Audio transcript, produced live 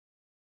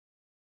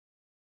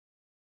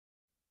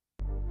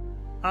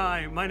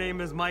Hi, my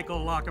name is Michael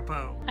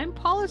Lacapo. I'm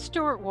Paula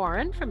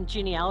Stewart-Warren from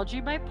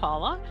Genealogy by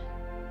Paula.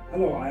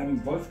 Hello,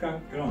 I'm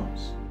Wolfgang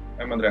Grams.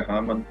 I'm Andrea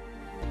Hamann.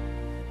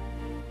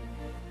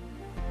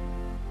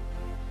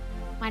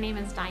 My name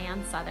is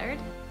Diane Southard.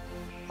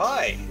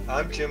 Hi,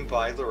 I'm Jim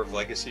Beidler of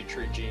Legacy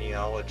Tree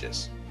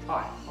Genealogists.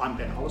 Hi, I'm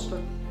Ben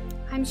Hollister.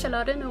 I'm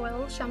Charlotte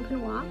Noël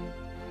Champenois.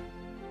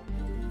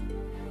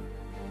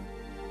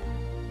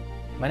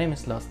 My name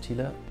is Lars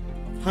Thiele.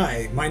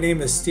 Hi, my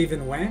name is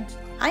Stephen Wendt.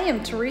 I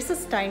am Teresa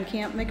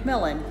Steinkamp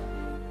McMillan.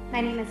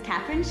 My name is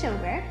Catherine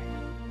Schober.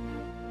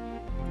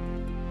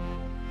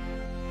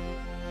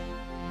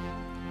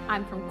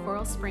 I'm from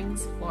Coral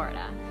Springs,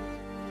 Florida.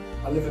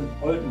 I live in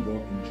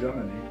Oldenburg in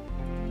Germany.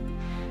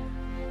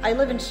 I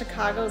live in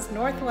Chicago's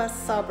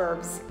northwest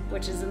suburbs,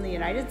 which is in the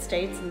United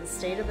States in the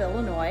state of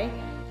Illinois.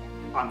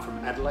 I'm from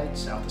Adelaide,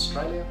 South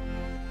Australia.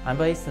 I'm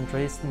based in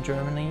Dresden,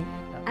 Germany.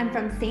 I'm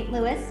from St.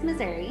 Louis,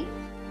 Missouri.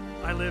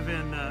 I live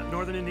in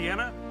northern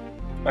Indiana.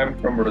 I'm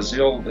from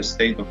Brazil, the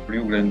state of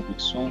Rio Grande do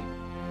Sul.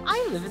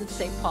 I live in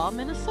St. Paul,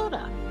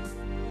 Minnesota.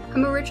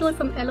 I'm originally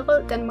from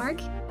Allerød, Denmark,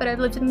 but I've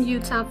lived in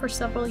Utah for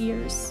several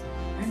years.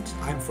 And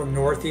I'm from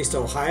Northeast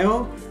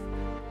Ohio.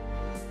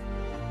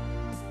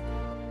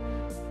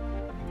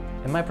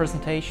 In my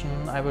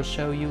presentation, I will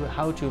show you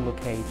how to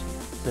locate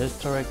the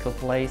historical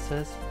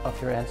places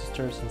of your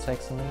ancestors in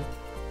Saxony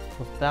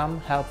with some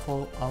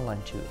helpful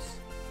online tools.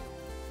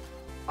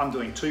 I'm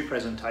doing two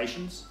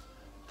presentations.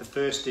 The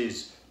first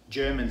is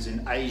Germans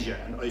in Asia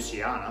and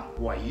Oceania,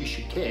 why you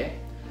should care.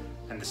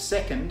 And the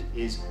second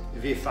is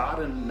Wir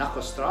fahren nach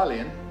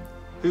Australien,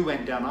 who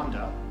went down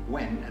under,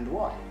 when and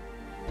why.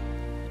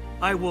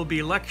 I will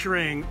be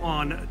lecturing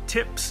on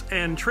tips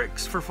and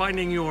tricks for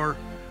finding your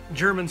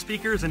German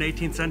speakers in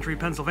 18th century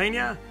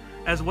Pennsylvania,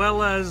 as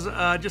well as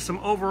just some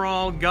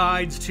overall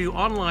guides to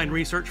online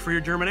research for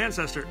your German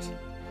ancestors.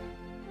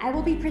 I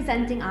will be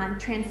presenting on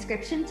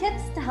transcription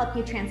tips to help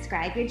you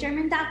transcribe your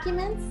German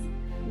documents,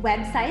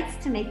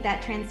 websites to make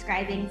that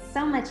transcribing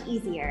so much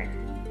easier,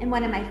 and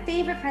one of my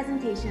favorite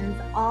presentations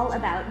all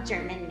about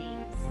German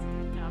names.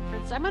 Now,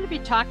 friends, I'm going to be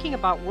talking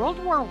about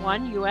World War I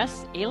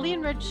U.S.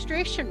 alien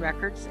registration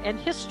records and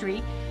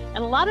history, and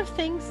a lot of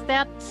things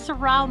that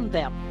surround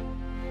them.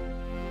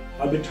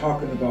 I'll be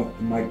talking about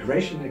the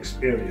migration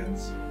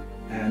experience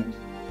and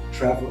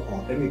travel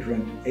or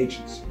immigrant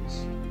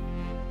agencies.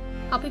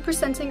 I'll be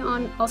presenting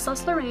on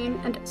Alsace-Lorraine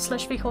and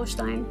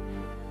Schleswig-Holstein.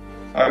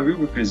 I will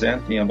be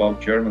presenting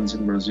about Germans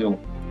in Brazil,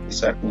 the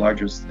second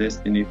largest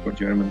destiny for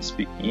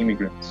German-speaking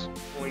immigrants.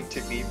 I'm going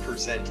to be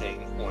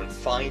presenting on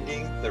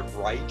finding the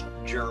right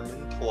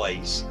German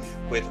place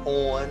with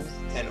on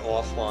and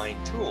offline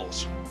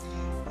tools.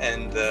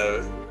 And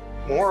the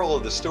moral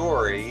of the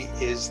story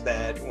is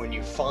that when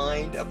you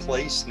find a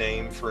place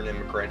name for an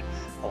immigrant,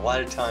 a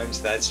lot of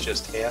times that's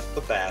just half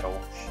the battle.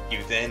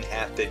 You then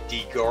have to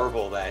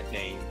degarble that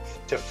name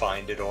to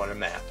find it on a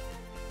map.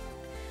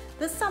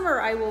 This summer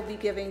I will be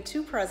giving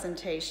two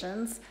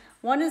presentations.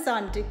 One is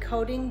on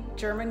decoding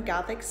German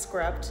Gothic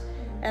script,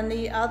 and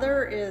the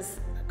other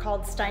is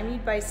called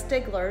Stymied by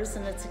Stiglers,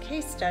 and it's a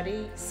case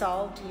study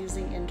solved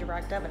using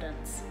indirect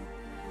evidence.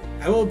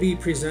 I will be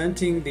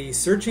presenting the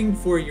Searching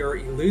for Your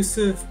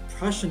Elusive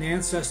Prussian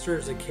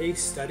Ancestors, a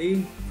Case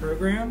Study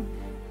program.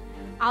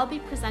 I'll be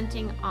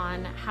presenting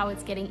on how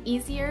it's getting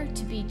easier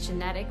to be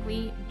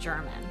genetically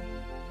German.